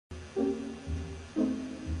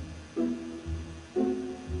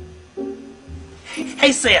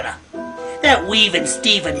Hey Santa, that Weaven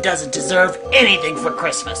Steven doesn't deserve anything for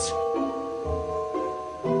Christmas.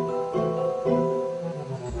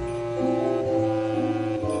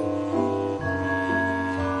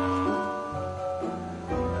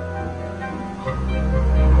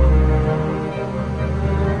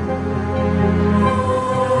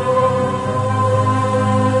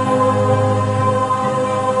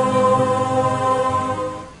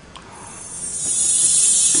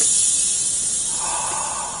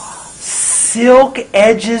 Silk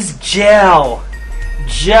Edges Gel.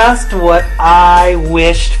 Just what I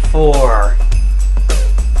wished for.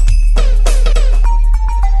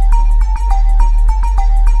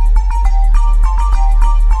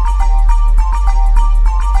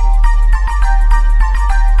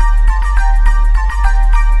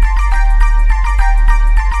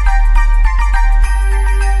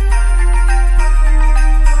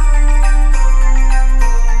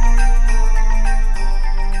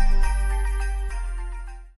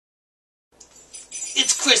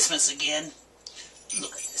 It's Christmas again.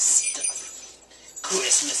 Look at this stuff.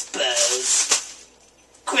 Christmas bows.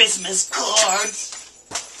 Christmas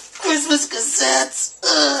cards. Christmas cassettes.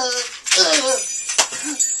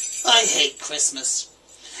 I hate Christmas.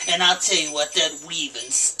 And I'll tell you what, that Weaven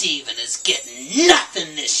Steven is getting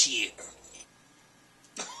nothing this year.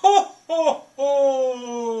 Ho, ho,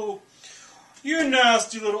 ho! You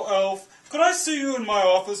nasty little elf. Could I see you in my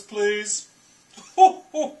office, please? Ho,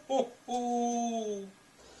 ho, ho, ho!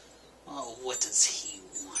 Oh, what does he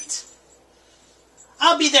want?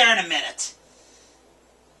 I'll be there in a minute.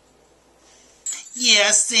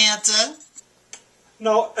 Yes, Santa?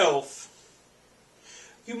 Now, elf,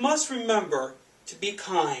 you must remember to be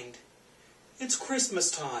kind. It's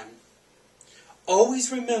Christmas time.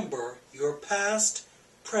 Always remember your past,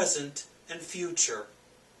 present, and future.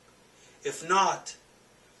 If not,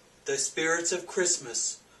 the spirits of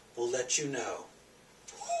Christmas will let you know.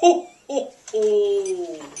 Ho, ho,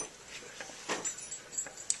 ho!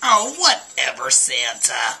 Oh, whatever,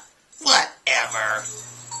 Santa. Whatever.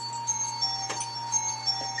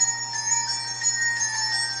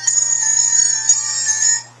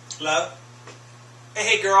 Hello?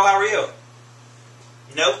 Hey girl, how are you?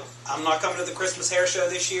 Nope, I'm not coming to the Christmas hair show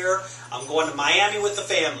this year. I'm going to Miami with the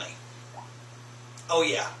family. Oh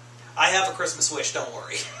yeah, I have a Christmas wish, don't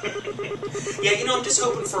worry. Yeah, I'm just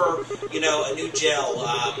hoping for, a new gel.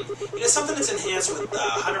 Something that's enhanced with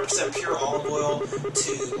 100% pure olive oil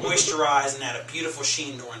to moisturize and add a beautiful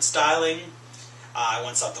sheen during styling. I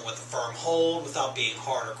want something with a firm hold without being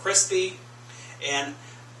hard or crispy. And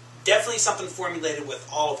definitely something formulated with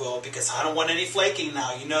olive oil because I don't want any flaking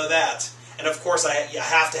now, you know that. And of course, you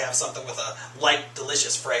have to have something with a light,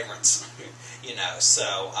 delicious fragrance.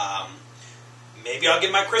 So maybe I'll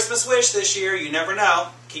get my Christmas wish this year. You never know.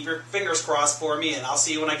 Keep your fingers crossed for me, and I'll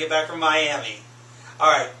see you when I get back from Miami.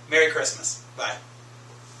 All right, Merry Christmas. Bye.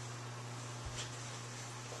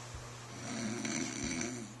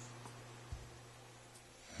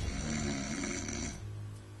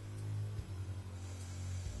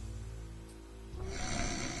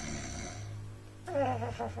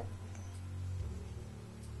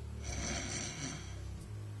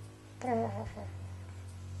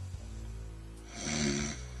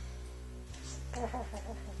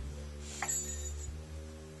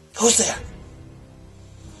 Who's there?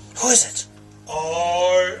 Who is it?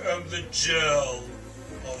 I am the gel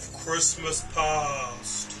of Christmas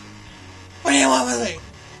past. What do you want with me?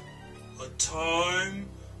 A time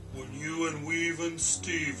when you and Weaven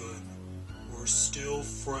Steven were still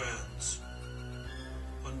friends.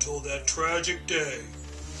 Until that tragic day,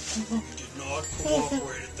 you did not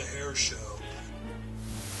cooperate at the hair show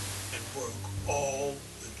and broke all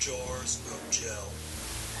the jars of gel.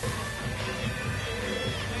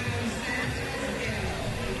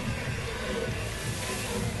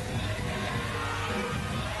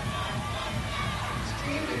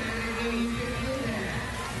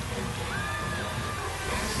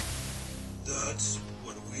 That's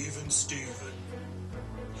when Weaven Steven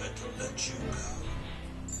had to let you go.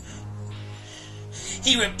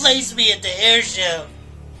 He replaced me at the hair show.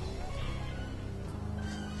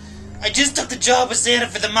 I just took the job with Santa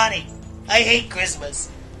for the money. I hate Christmas.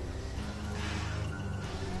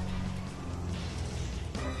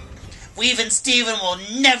 Weaven Steven will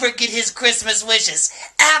never get his Christmas wishes,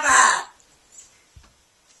 ever!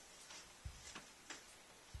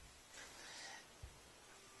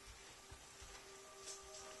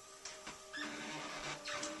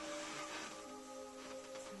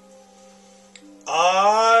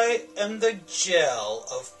 I am the gel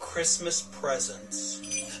of Christmas presents.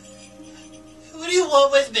 What do you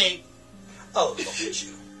want with me? Oh, look at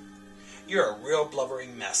you. You're a real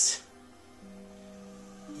blubbering mess.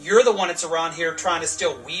 You're the one that's around here trying to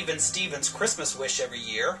steal Weaven Steven's Christmas wish every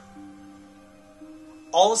year.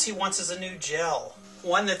 All he wants is a new gel.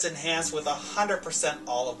 One that's enhanced with 100%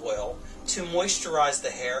 olive oil to moisturize the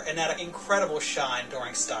hair and add an incredible shine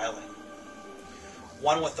during styling.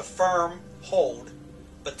 One with a firm hold,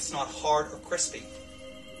 but it's not hard or crispy.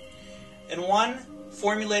 And one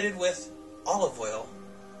formulated with olive oil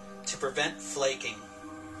to prevent flaking.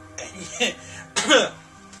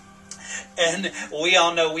 And we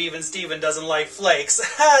all know Weaven Steven doesn't like flakes.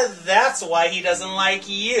 That's why he doesn't like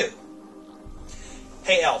you.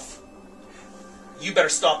 Hey, Elf. You better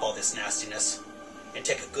stop all this nastiness and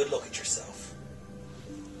take a good look at yourself.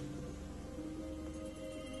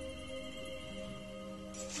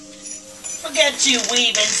 Forget you,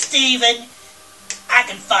 Weaven Steven. I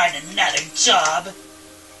can find another job.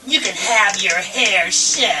 You can have your hair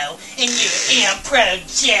show in your Ampro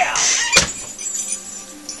Gel.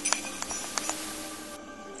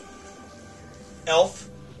 Elf,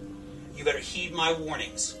 you better heed my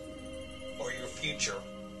warnings, or your future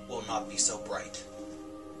will not be so bright.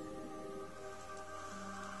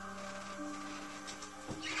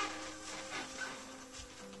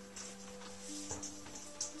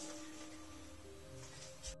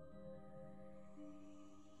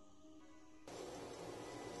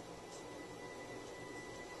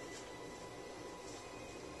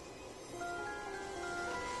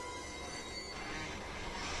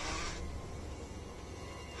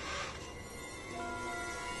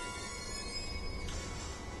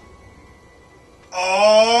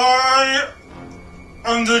 I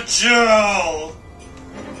am the gel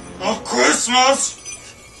of Christmas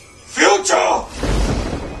future!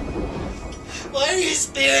 Why are your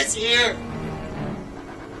spirits here?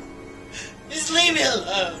 Just leave me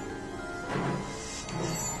alone.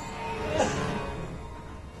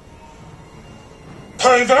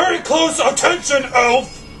 Pay very close attention,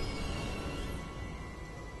 Elf!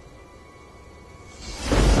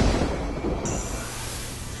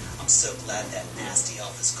 I'm so glad that nasty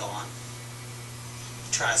elf is gone.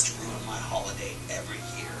 He tries to ruin my holiday every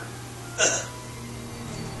year.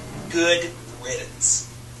 Ugh. Good riddance.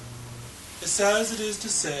 As sad as it is to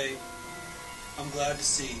say, I'm glad to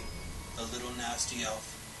see the little nasty elf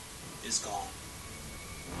is gone.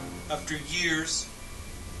 After years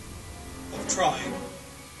of trying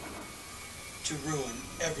to ruin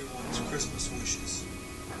everyone's Christmas wishes.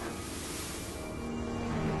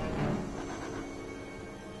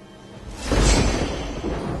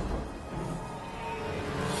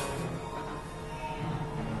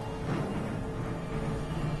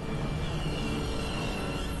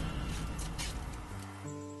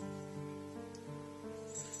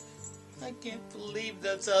 I can't believe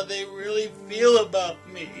that's how they really feel about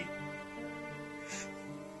me.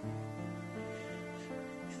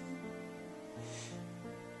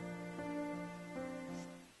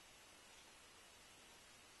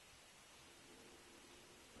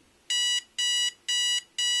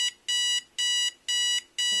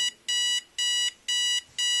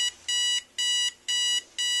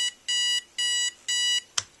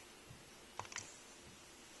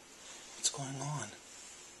 What's going on?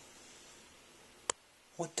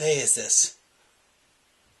 What day is this?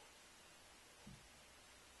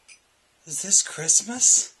 Is this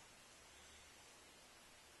Christmas?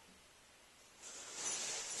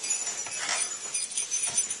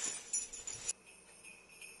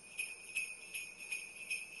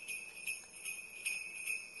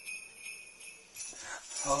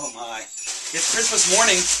 Oh my. It's Christmas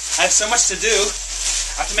morning. I have so much to do.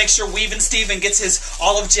 I have to make sure Weaven Steven gets his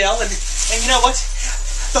olive gel, and you know what?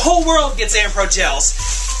 The whole world gets Ampro gels.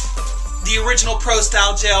 The original Pro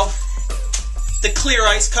Style gel, the Clear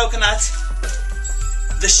Ice Coconut,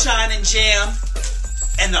 the Shine and Jam,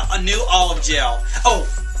 and a new olive gel. Oh,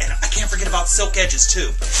 and I can't forget about Silk Edges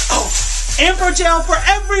too. Oh, Ampro gel for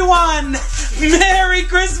everyone! Merry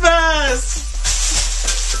Christmas!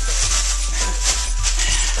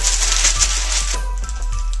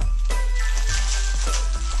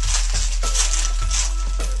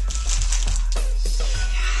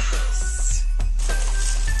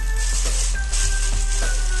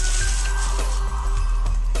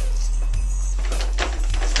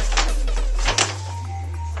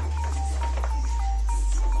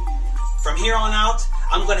 From here on out,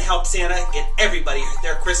 I'm going to help Santa get everybody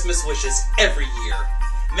their Christmas wishes every year.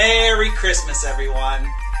 Merry Christmas, everyone.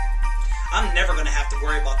 I'm never going to have to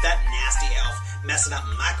worry about that nasty elf messing up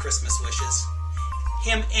my Christmas wishes.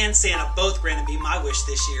 Him and Santa both granted me my wish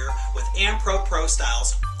this year with Pro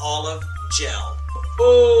Style's Olive Gel.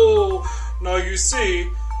 Oh, now you see,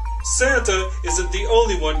 Santa isn't the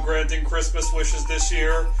only one granting Christmas wishes this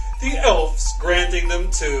year. The elves granting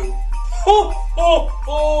them too. Ho, ho,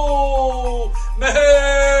 ho!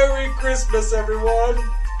 Merry Christmas, everyone!